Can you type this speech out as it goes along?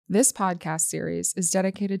This podcast series is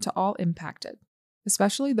dedicated to all impacted,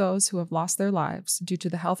 especially those who have lost their lives due to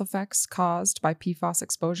the health effects caused by PFAS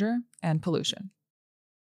exposure and pollution.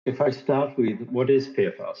 If I start with what is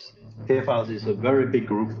PFAS? PFAS is a very big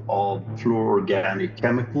group of fluoroorganic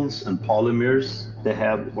chemicals and polymers. They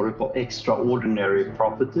have what we call extraordinary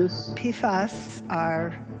properties. PFAS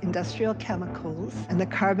are industrial chemicals, and the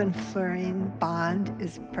carbon-fluorine bond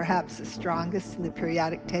is perhaps the strongest in the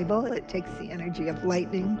periodic table. It takes the energy of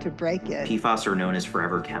lightning to break it. PFAS are known as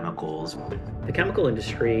forever chemicals. The chemical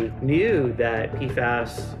industry knew that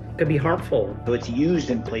PFAS could be harmful. So it's used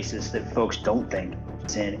in places that folks don't think.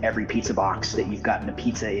 It's in every pizza box that you've gotten a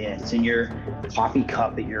pizza in. It's in your coffee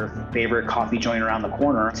cup at your favorite coffee joint around the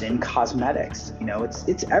corner. It's in cosmetics.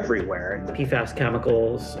 It's everywhere. PFAS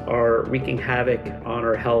chemicals are wreaking havoc on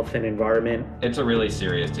our health and environment. It's a really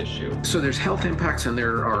serious issue. So there's health impacts and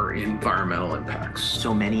there are environmental impacts.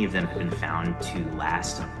 So many of them have been found to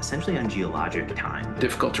last essentially on geologic time.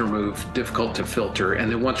 Difficult to remove, difficult to filter,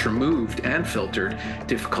 and then once removed and filtered,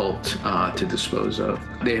 difficult to dispose of.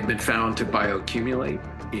 They have been found to bioaccumulate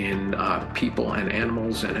in people and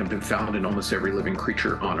animals and have been found in almost every living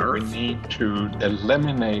creature on Earth. We need to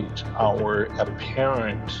eliminate our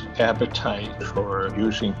apparent appetite for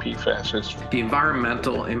using PFAS. The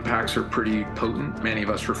environmental impacts are pretty potent. Many of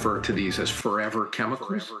us refer to these as forever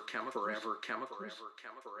chemicals.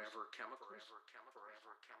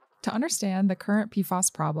 To understand the current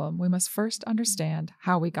PFAS problem, we must first understand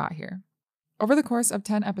how we got here. Over the course of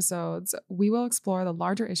 10 episodes, we will explore the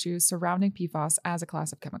larger issues surrounding PFAS as a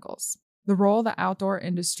class of chemicals, the role the outdoor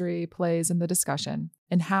industry plays in the discussion,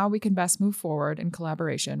 and how we can best move forward in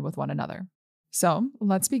collaboration with one another. So,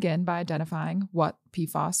 let's begin by identifying what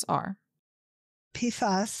PFAS are.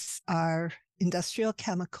 PFAS are industrial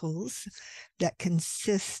chemicals that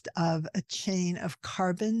consist of a chain of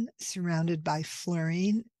carbon surrounded by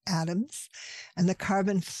fluorine atoms, and the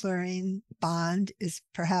carbon-fluorine bond is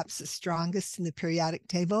perhaps the strongest in the periodic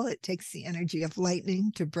table. It takes the energy of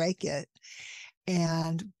lightning to break it,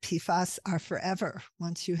 and PFAS are forever.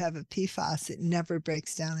 Once you have a PFAS, it never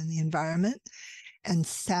breaks down in the environment, and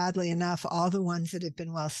sadly enough, all the ones that have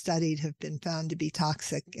been well studied have been found to be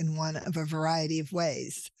toxic in one of a variety of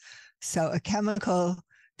ways. So a chemical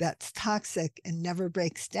that's toxic and never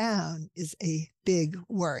breaks down is a big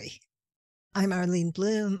worry. I'm Arlene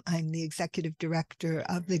Bloom. I'm the executive director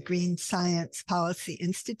of the Green Science Policy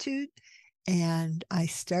Institute, and I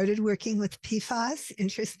started working with PFAS,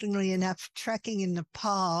 interestingly enough, trekking in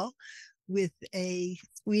Nepal with a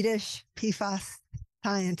Swedish PFAS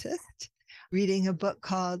scientist, reading a book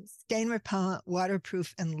called Stain Repellent,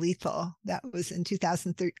 Waterproof, and Lethal. That was in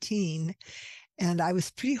 2013, and I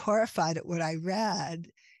was pretty horrified at what I read.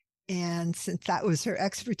 And since that was her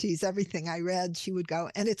expertise, everything I read, she would go,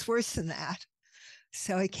 and it's worse than that.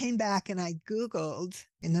 So I came back and I Googled,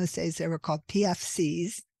 in those days they were called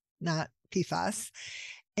PFCs, not PFAS.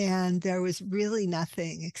 And there was really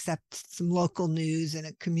nothing except some local news in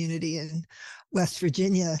a community in West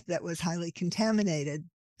Virginia that was highly contaminated.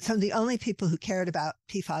 So the only people who cared about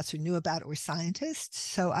PFAS or knew about it were scientists.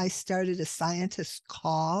 So I started a scientist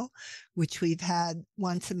call, which we've had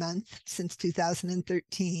once a month since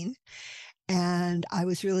 2013. And I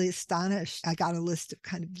was really astonished. I got a list of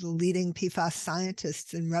kind of the leading PFAS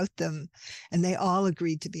scientists and wrote them, and they all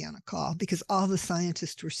agreed to be on a call because all the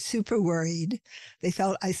scientists were super worried. They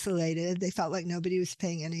felt isolated. They felt like nobody was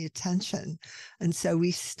paying any attention. And so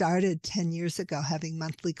we started 10 years ago having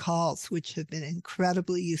monthly calls, which have been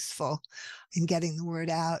incredibly useful in getting the word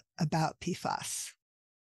out about PFAS.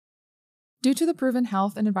 Due to the proven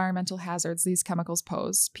health and environmental hazards these chemicals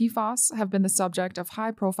pose, PFAS have been the subject of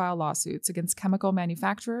high-profile lawsuits against chemical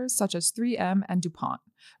manufacturers such as 3M and DuPont,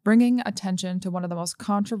 bringing attention to one of the most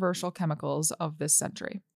controversial chemicals of this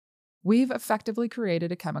century. We've effectively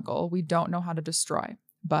created a chemical we don't know how to destroy,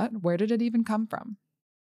 but where did it even come from?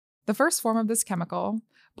 The first form of this chemical,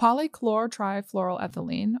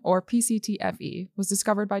 polychlortrifluoroethylene, or PCTFE, was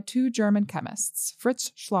discovered by two German chemists,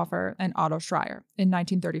 Fritz Schloffer and Otto Schreier, in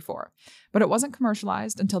 1934, but it wasn't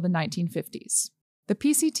commercialized until the 1950s. The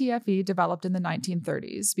PCTFE, developed in the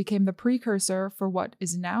 1930s, became the precursor for what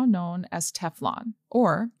is now known as Teflon,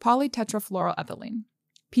 or polytetrafluoroethylene,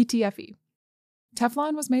 PTFE.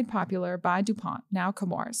 Teflon was made popular by DuPont, now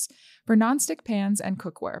Chemours, for nonstick pans and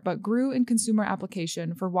cookware, but grew in consumer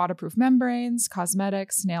application for waterproof membranes,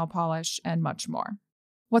 cosmetics, nail polish, and much more.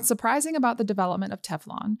 What's surprising about the development of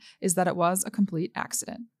Teflon is that it was a complete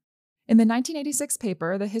accident. In the 1986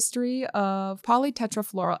 paper, The History of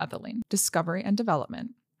Polytetrafluoroethylene, Discovery and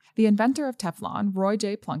Development, the inventor of Teflon, Roy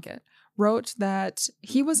J. Plunkett, wrote that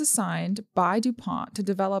he was assigned by DuPont to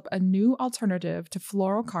develop a new alternative to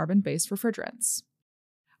fluorocarbon-based refrigerants.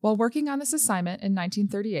 While working on this assignment in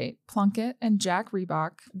 1938, Plunkett and Jack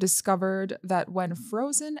Reebok discovered that when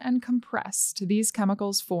frozen and compressed, these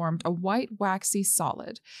chemicals formed a white waxy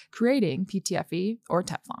solid, creating PTFE or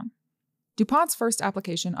Teflon. DuPont's first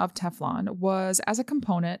application of Teflon was as a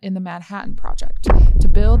component in the Manhattan Project to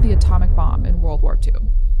build the atomic bomb in World War II.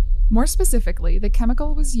 More specifically, the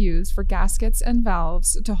chemical was used for gaskets and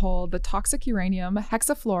valves to hold the toxic uranium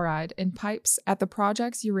hexafluoride in pipes at the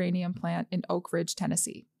project's uranium plant in Oak Ridge,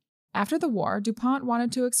 Tennessee. After the war, DuPont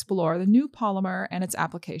wanted to explore the new polymer and its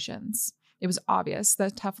applications. It was obvious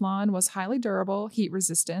that Teflon was highly durable,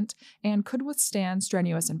 heat-resistant, and could withstand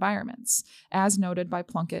strenuous environments, as noted by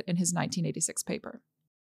Plunkett in his 1986 paper.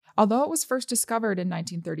 Although it was first discovered in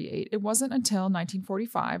 1938, it wasn't until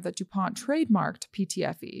 1945 that DuPont trademarked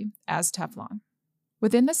PTFE as Teflon.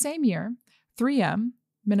 Within the same year, 3M,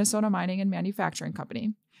 Minnesota Mining and Manufacturing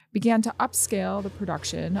Company, began to upscale the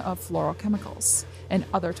production of fluorochemicals and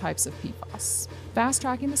other types of PFAS,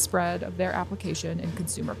 fast-tracking the spread of their application in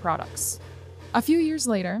consumer products. A few years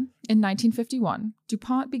later, in 1951,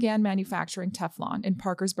 DuPont began manufacturing Teflon in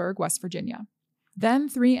Parkersburg, West Virginia. Then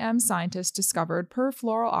 3M scientists discovered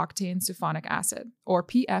perfluorooctane sulfonic acid, or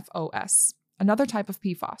PFOS, another type of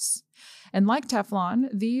PFAS. And like Teflon,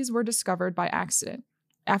 these were discovered by accident.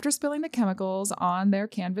 After spilling the chemicals on their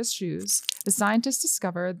canvas shoes, the scientists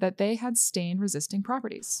discovered that they had stain-resisting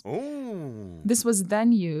properties. Oh. This was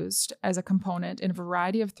then used as a component in a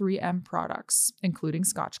variety of 3M products, including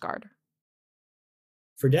Scotchgard.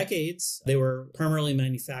 For decades, they were primarily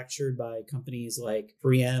manufactured by companies like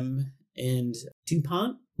 3M and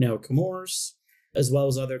DuPont, now Chemours, as well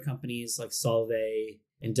as other companies like Solvay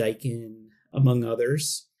and Daikin, among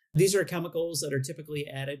others. These are chemicals that are typically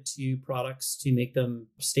added to products to make them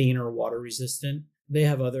stain or water resistant. They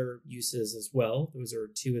have other uses as well. Those are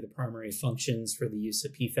two of the primary functions for the use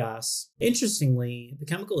of PFAS. Interestingly, the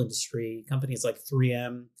chemical industry, companies like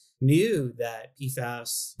 3M, knew that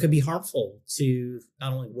PFAS could be harmful to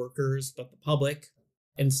not only workers, but the public.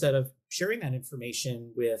 Instead of sharing that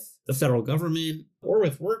information with the federal government or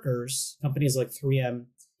with workers, companies like 3M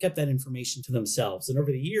kept that information to themselves. And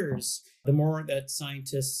over the years, the more that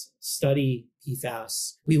scientists study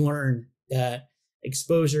PFAS, we learn that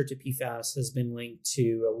exposure to PFAS has been linked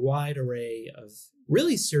to a wide array of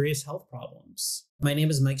really serious health problems. My name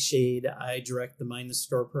is Mike Shade. I direct the Mind the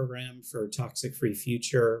Store program for Toxic Free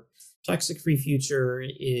Future. Toxic Free Future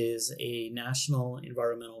is a national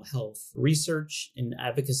environmental health research and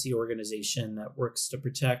advocacy organization that works to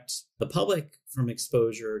protect the public from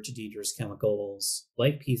exposure to dangerous chemicals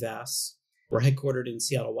like PFAS. We're headquartered in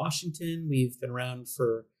Seattle, Washington. We've been around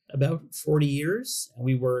for about 40 years, and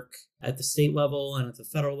we work at the state level and at the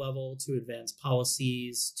federal level to advance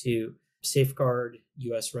policies to safeguard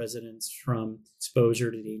U.S. residents from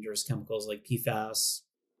exposure to dangerous chemicals like PFAS.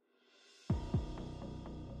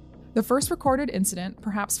 The first recorded incident,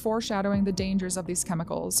 perhaps foreshadowing the dangers of these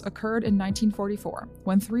chemicals, occurred in 1944,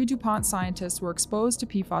 when 3 DuPont scientists were exposed to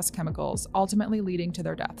PFAS chemicals, ultimately leading to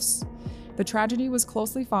their deaths. The tragedy was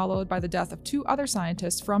closely followed by the death of 2 other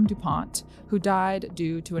scientists from DuPont, who died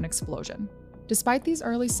due to an explosion. Despite these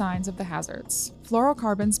early signs of the hazards,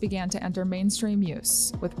 fluorocarbons began to enter mainstream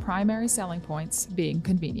use, with primary selling points being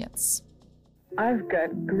convenience. I've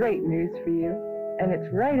got great news for you, and it's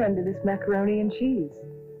right under this macaroni and cheese.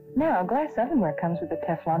 Now, glass ovenware comes with a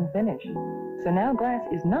Teflon finish, so now glass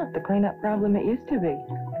is not the cleanup problem it used to be.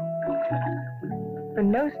 For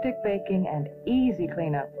no-stick baking and easy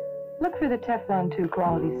cleanup, look for the Teflon 2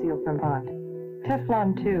 quality seal from Bond.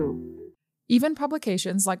 Teflon 2. Even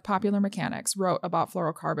publications like Popular Mechanics wrote about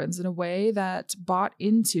fluorocarbons in a way that bought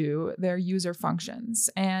into their user functions,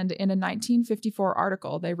 and in a 1954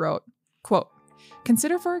 article they wrote, quote,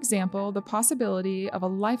 "Consider, for example, the possibility of a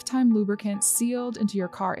lifetime lubricant sealed into your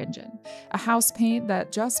car engine, a house paint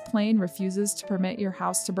that just plain refuses to permit your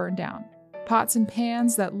house to burn down, pots and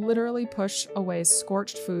pans that literally push away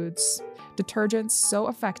scorched foods, detergents so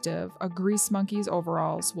effective a grease monkey's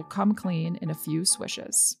overalls will come clean in a few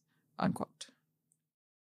swishes." Unquote.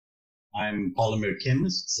 I'm polymer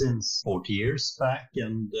chemist since 40 years back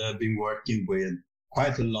and been working with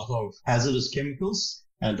quite a lot of hazardous chemicals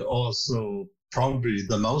and also probably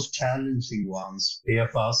the most challenging ones,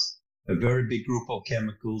 PFAS, a very big group of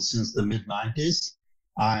chemicals since the mid-90s.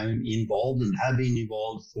 I'm involved and have been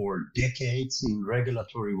involved for decades in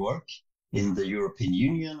regulatory work in the European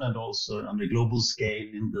Union and also on a global scale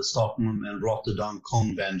in the Stockholm and Rotterdam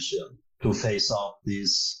Convention to phase out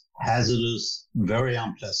these hazardous, very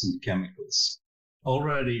unpleasant chemicals.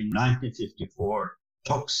 Already in 1954,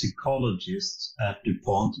 toxicologists at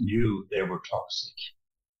DuPont knew they were toxic.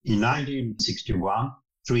 In 1961,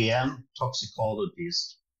 3M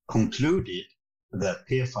toxicologists concluded that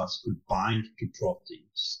PFAS could bind to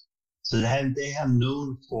proteins. So they have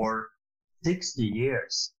known for 60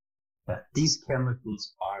 years that these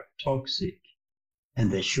chemicals are toxic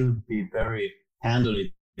and they should be handled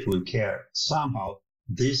with care. Somehow,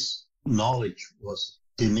 this knowledge was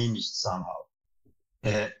diminished somehow.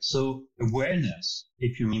 So awareness,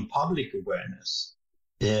 if you mean public awareness,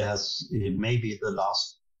 has maybe the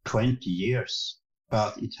last 20 years,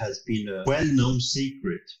 but it has been a well-known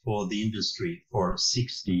secret for the industry for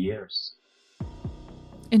 60 years.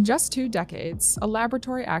 In just 2 decades, a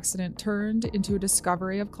laboratory accident turned into a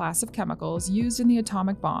discovery of a class of chemicals used in the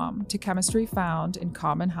atomic bomb to chemistry found in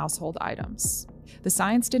common household items. The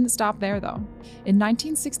science didn't stop there, though. In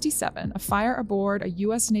 1967, a fire aboard a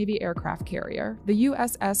U.S. Navy aircraft carrier, the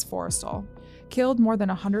USS Forrestal, killed more than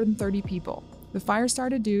 130 people. The fire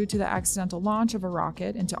started due to the accidental launch of a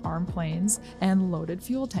rocket into armed planes and loaded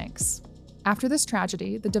fuel tanks. After this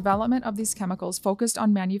tragedy, the development of these chemicals focused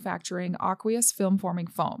on manufacturing aqueous film-forming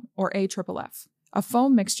foam, or AFFF, a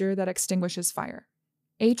foam mixture that extinguishes fire.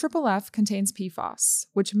 AFFF contains PFAS,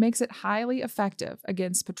 which makes it highly effective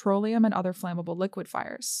against petroleum and other flammable liquid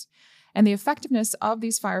fires. And the effectiveness of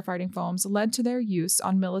these firefighting foams led to their use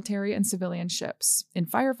on military and civilian ships, in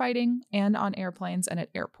firefighting, and on airplanes and at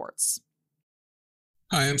airports.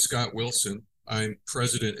 Hi, I'm Scott Wilson. I'm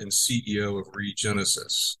president and CEO of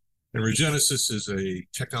Regenesis. And Regenesis is a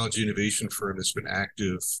technology innovation firm that's been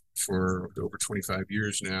active for over 25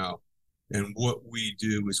 years now. And what we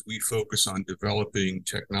do is we focus on developing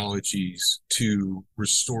technologies to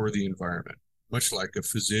restore the environment. Much like a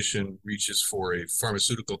physician reaches for a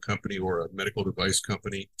pharmaceutical company or a medical device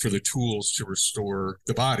company for the tools to restore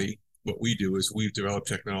the body, what we do is we've developed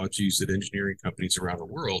technologies that engineering companies around the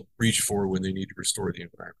world reach for when they need to restore the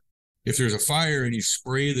environment. If there's a fire and you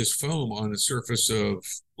spray this foam on the surface of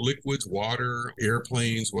liquids, water,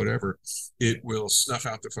 airplanes, whatever, it will snuff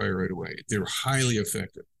out the fire right away. They're highly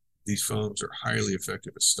effective. These foams are highly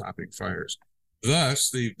effective at stopping fires. Thus,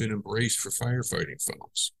 they've been embraced for firefighting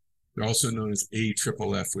foams. They're also known as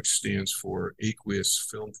AFFF, which stands for aqueous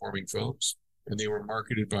film-forming foams. And they were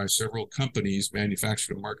marketed by several companies,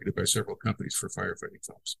 manufactured and marketed by several companies for firefighting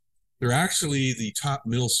foams. They're actually the top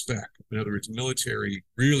mil spec. In other words, military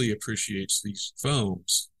really appreciates these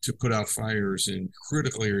foams to put out fires in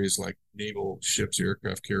critical areas like naval ships,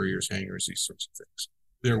 aircraft carriers, hangars, these sorts of things.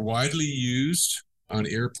 They're widely used on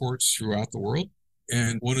airports throughout the world.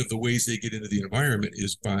 And one of the ways they get into the environment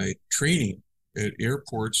is by training at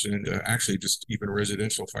airports and actually just even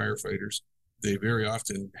residential firefighters. They very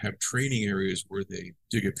often have training areas where they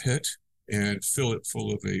dig a pit and fill it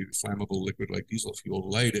full of a flammable liquid like diesel fuel,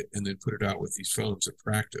 light it, and then put it out with these foams at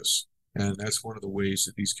practice. And that's one of the ways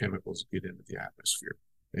that these chemicals get into the atmosphere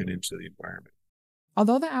and into the environment.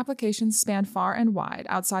 Although the applications span far and wide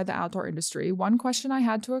outside the outdoor industry, one question I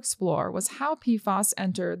had to explore was how PFAS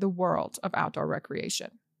entered the world of outdoor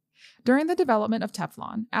recreation. During the development of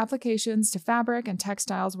Teflon, applications to fabric and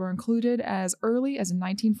textiles were included as early as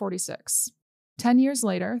 1946. 10 years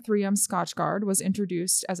later, 3M Scotchgard was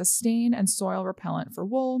introduced as a stain and soil repellent for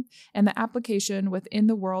wool, and the application within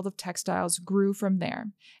the world of textiles grew from there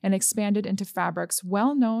and expanded into fabrics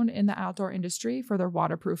well known in the outdoor industry for their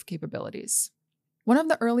waterproof capabilities. One of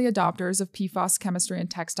the early adopters of PFAS chemistry in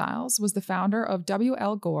textiles was the founder of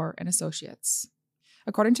W.L. Gore and Associates.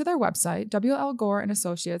 According to their website, W.L. Gore and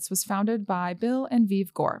Associates was founded by Bill and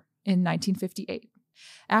Vive Gore in 1958.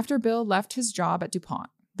 After Bill left his job at DuPont,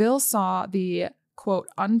 Bill saw the, quote,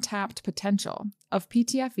 untapped potential of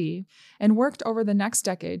PTFE and worked over the next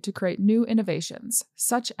decade to create new innovations,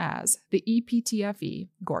 such as the ePTFE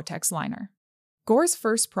Gore-Tex liner. Gore's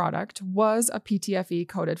first product was a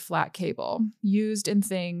PTFE-coated flat cable, used in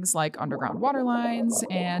things like underground water lines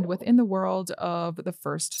and within the world of the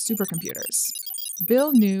first supercomputers.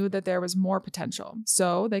 Bill knew that there was more potential,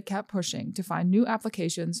 so they kept pushing to find new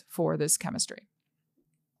applications for this chemistry.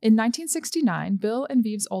 In 1969, Bill and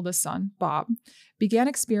Vive's oldest son, Bob, began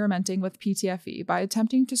experimenting with PTFE by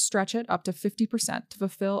attempting to stretch it up to 50% to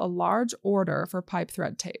fulfill a large order for pipe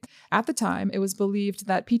thread tape. At the time, it was believed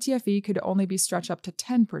that PTFE could only be stretched up to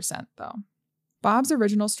 10%, though. Bob's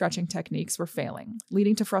original stretching techniques were failing,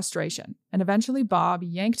 leading to frustration, and eventually Bob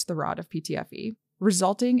yanked the rod of PTFE,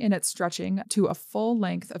 resulting in it stretching to a full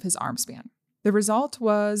length of his arm span. The result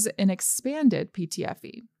was an expanded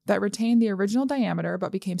PTFE that retained the original diameter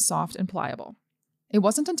but became soft and pliable. It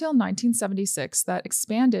wasn't until 1976 that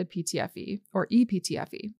expanded PTFE, or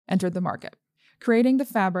ePTFE, entered the market, creating the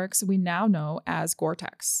fabrics we now know as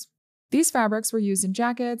Gore-Tex. These fabrics were used in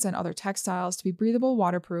jackets and other textiles to be breathable,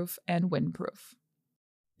 waterproof, and windproof.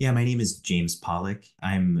 Yeah, my name is James Pollock.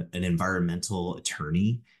 I'm an environmental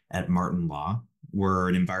attorney at Martin Law. We're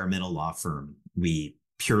an environmental law firm. We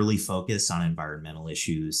purely focus on environmental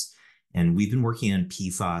issues, and we've been working on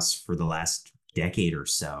PFAS for the last decade or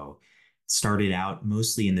so. Started out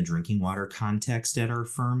mostly in the drinking water context at our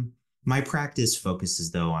firm. My practice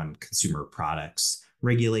focuses, though, on consumer products,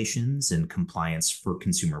 regulations, and compliance for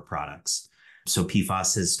consumer products. So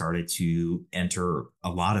PFAS has started to enter a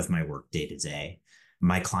lot of my work day to day.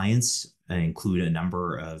 My clients include a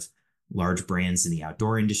number of large brands in the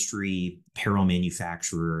outdoor industry, apparel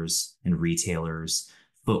manufacturers and retailers,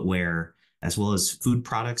 footwear, as well as food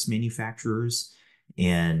products manufacturers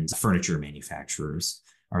and furniture manufacturers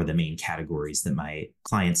are the main categories that my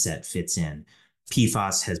client set fits in.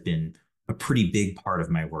 PFAS has been a pretty big part of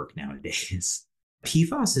my work nowadays.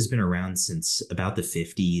 PFAS has been around since about the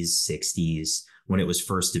 50s, 60s, when it was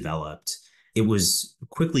first developed. It was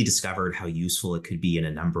quickly discovered how useful it could be in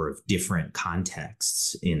a number of different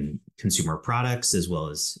contexts in consumer products as well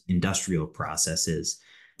as industrial processes.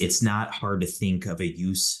 It's not hard to think of a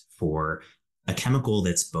use for a chemical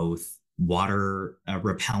that's both water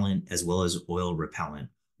repellent as well as oil repellent.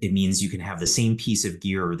 It means you can have the same piece of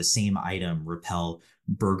gear or the same item repel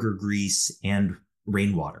burger grease and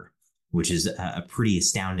rainwater, which is a pretty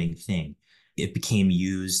astounding thing. It became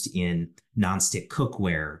used in nonstick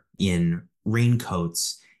cookware, in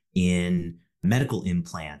raincoats, in medical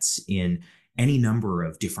implants, in any number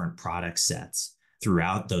of different product sets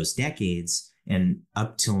throughout those decades and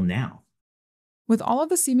up till now. With all of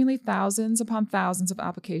the seemingly thousands upon thousands of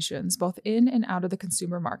applications, both in and out of the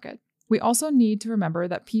consumer market, we also need to remember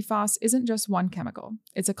that PFAS isn't just one chemical,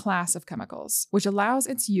 it's a class of chemicals, which allows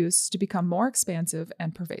its use to become more expansive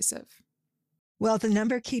and pervasive. Well, the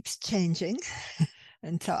number keeps changing.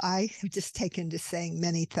 And so I have just taken to saying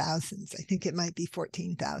many thousands. I think it might be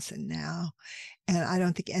 14,000 now. And I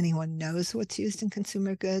don't think anyone knows what's used in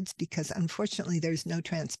consumer goods because unfortunately there's no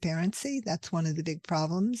transparency. That's one of the big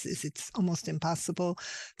problems is it's almost impossible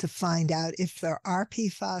to find out if there are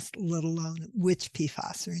PFAS, let alone which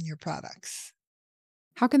PFAS are in your products.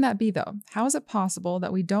 How can that be though? How is it possible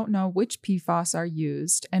that we don't know which PFAS are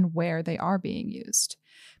used and where they are being used?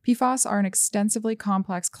 PFAS are an extensively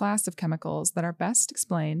complex class of chemicals that are best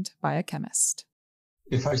explained by a chemist.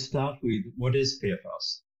 If I start with what is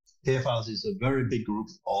PFAS? PFAS is a very big group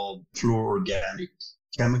of fluororganic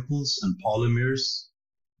chemicals and polymers.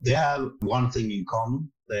 They have one thing in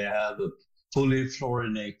common. They have a fully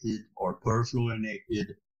fluorinated or perfluorinated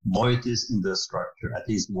moieties in the structure, at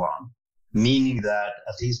least one, meaning that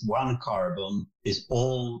at least one carbon is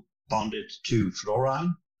all bonded to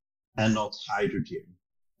fluorine and not hydrogen.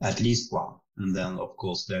 At least one. And then, of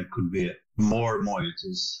course, there could be more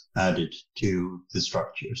moieties added to the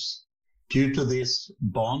structures. Due to this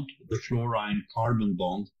bond, the fluorine-carbon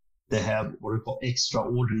bond, they have what we call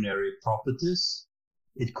extraordinary properties.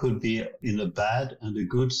 It could be in a bad and a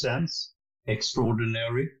good sense,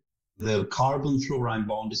 extraordinary. The carbon-fluorine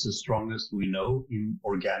bond is the strongest we know in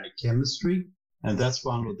organic chemistry. And that's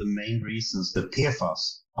one of the main reasons that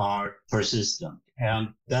PFAS are persistent. And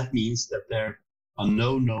that means that there are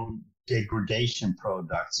no known degradation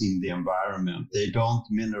products in the environment. They don't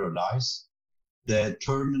mineralize. The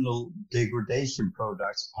terminal degradation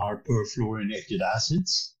products are perfluorinated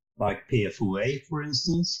acids, like PFOA, for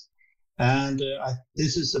instance. And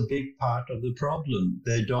this is a big part of the problem.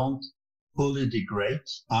 They don't fully degrade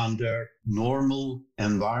under normal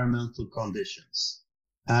environmental conditions.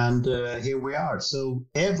 And here we are. So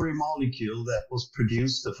every molecule that was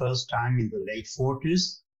produced the first time in the late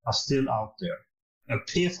 40s are still out there. A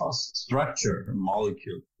PFAS structure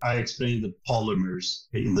molecule, I explained the polymers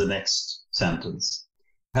in the next sentence,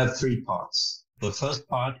 have three parts. The first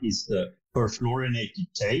part is the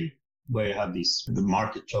perfluorinated tail, where you have this, the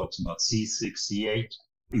market talks about C6, C8.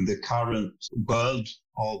 In the current world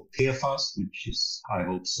of PFAS, which is, I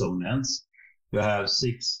hope, soon ends, you have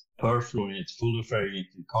 6 perfluorinated, fully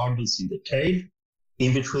fluorinated carbons in the tail.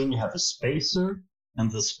 In between, you have a spacer, and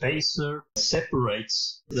the spacer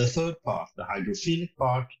separates the third part, the hydrophilic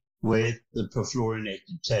part, with the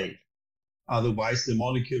perfluorinated tail. Otherwise, the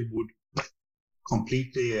molecule would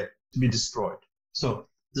completely be destroyed. So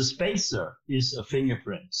the spacer is a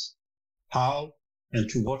fingerprint. How and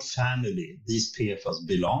to what family these PFAS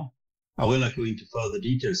belong. I will not go into further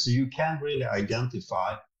details. So you can really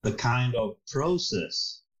identify the kind of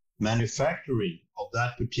process, manufacturing of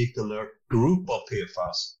that particular group of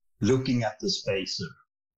PFAS, looking at the spacer.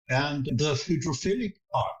 And the hydrophilic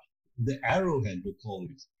part, the arrowhead we call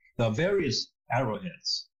it, there are various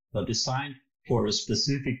arrowheads that are designed for a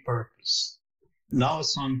specific purpose. Now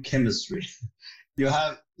some chemistry. You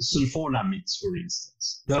have sulfonamides, for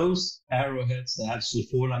instance. Those arrowheads that have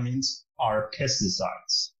sulfonamides are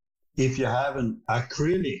pesticides. If you have an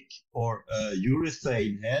acrylic or a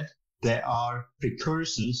urethane head, they are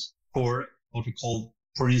precursors for what we call,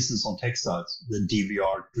 for instance, on textiles, the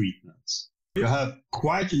DVR treatments. You have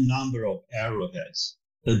quite a number of arrowheads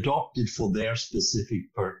adopted for their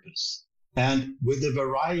specific purpose. And with a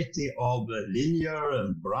variety of linear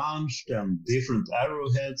and branched and different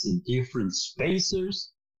arrowheads and different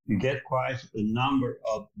spacers, you get quite a number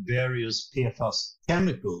of various PFAS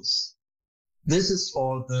chemicals. This is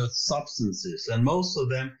for the substances, and most of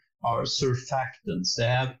them are surfactants. They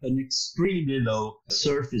have an extremely low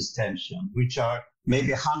surface tension, which are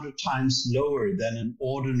maybe 100 times lower than an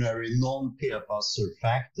ordinary non-PFAS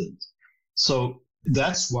surfactant. So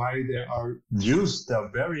that's why they are used.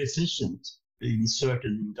 They're very efficient in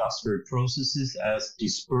certain industrial processes as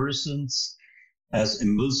dispersants, as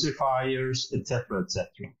emulsifiers, etc., etc.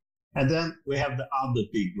 And then we have the other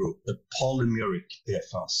big group, the polymeric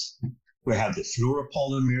PFAS. We have the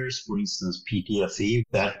fluoropolymers, for instance, PTFE,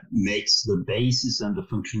 that makes the basis and the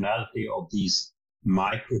functionality of these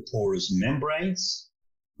microporous membranes.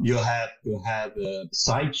 You have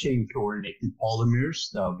side chain chlorinated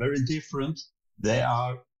polymers that are very different. They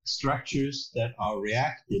are structures that are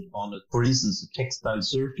reacted on, for instance, a textile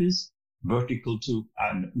surface, vertical to,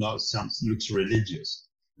 now it looks religious.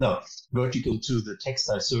 No, vertical to the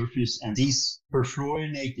textile surface, and these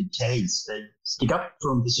perfluorinated tails, they stick up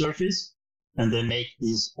from the surface, and they make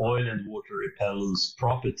this oil and water repellence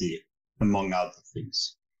property, among other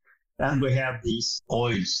things. And we have these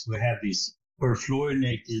oils, we have these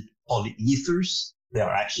perfluorinated polyethers. They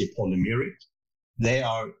are actually polymeric. They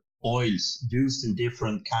are oils used in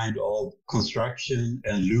different kind of construction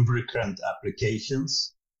and lubricant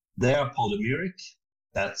applications. They are polymeric.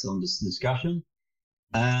 That's on this discussion.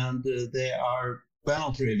 And they are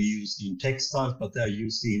not really used in textiles, but they're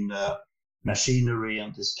used in machinery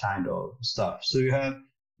and this kind of stuff. So you have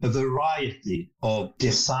a variety of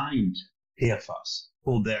designed PFAS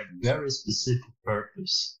for their very specific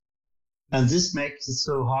purpose. And this makes it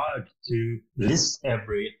so hard to list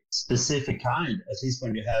every specific kind, at least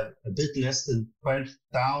when you have a bit less than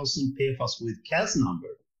 12,000 PFAS with CAS number.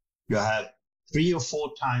 You have 3 or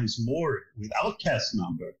 4 times more without CAS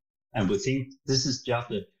number. And we think this is just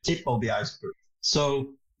the tip of the iceberg.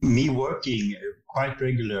 So me working quite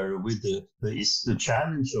regular with the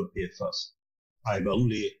challenge of PFAS. I've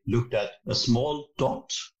only looked at a small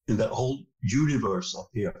dot in the whole universe of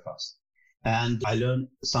PFAS. And I learn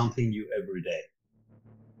something new every day.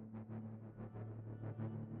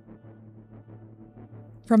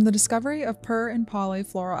 From the discovery of per- and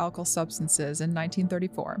polyfluoroalkyl substances in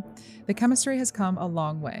 1934, the chemistry has come a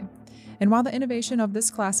long way. And while the innovation of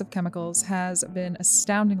this class of chemicals has been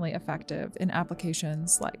astoundingly effective in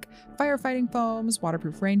applications like firefighting foams,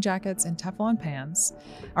 waterproof rain jackets, and Teflon pans,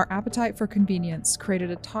 our appetite for convenience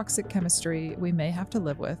created a toxic chemistry we may have to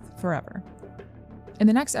live with forever. In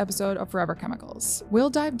the next episode of Forever Chemicals,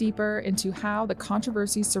 we'll dive deeper into how the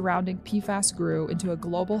controversy surrounding PFAS grew into a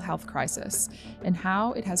global health crisis and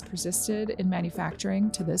how it has persisted in manufacturing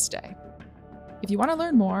to this day. If you want to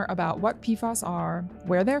learn more about what PFAS are,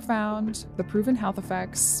 where they're found, the proven health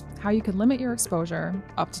effects, how you can limit your exposure,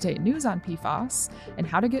 up-to-date news on PFAS, and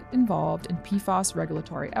how to get involved in PFAS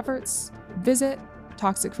regulatory efforts, visit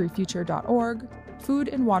toxicfreefuture.org,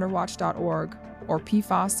 foodandwaterwatch.org, or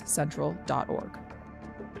pfascentral.org.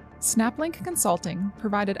 SnapLink Consulting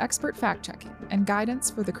provided expert fact-checking and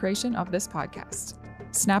guidance for the creation of this podcast.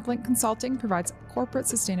 SnapLink Consulting provides corporate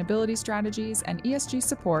sustainability strategies and ESG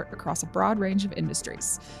support across a broad range of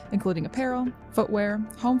industries, including apparel, footwear,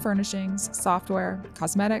 home furnishings, software,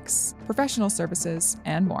 cosmetics, professional services,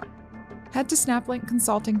 and more. Head to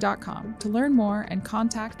snaplinkconsulting.com to learn more and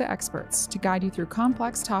contact the experts to guide you through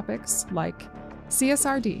complex topics like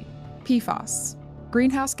CSRD, PFAS,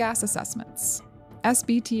 greenhouse gas assessments,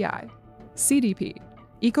 SBTI, CDP,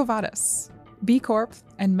 EcoVadis, B Corp,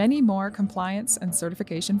 and many more compliance and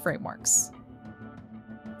certification frameworks.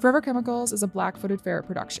 Forever Chemicals is a Black-Footed Ferret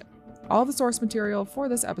production. All the source material for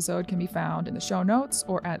this episode can be found in the show notes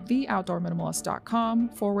or at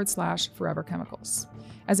theoutdoorminimalist.com/Forever Chemicals.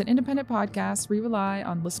 As an independent podcast, we rely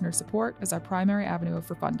on listener support as our primary avenue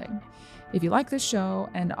for funding. If you like this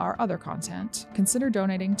show and our other content, consider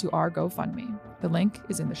donating to our GoFundMe. The link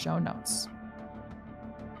is in the show notes.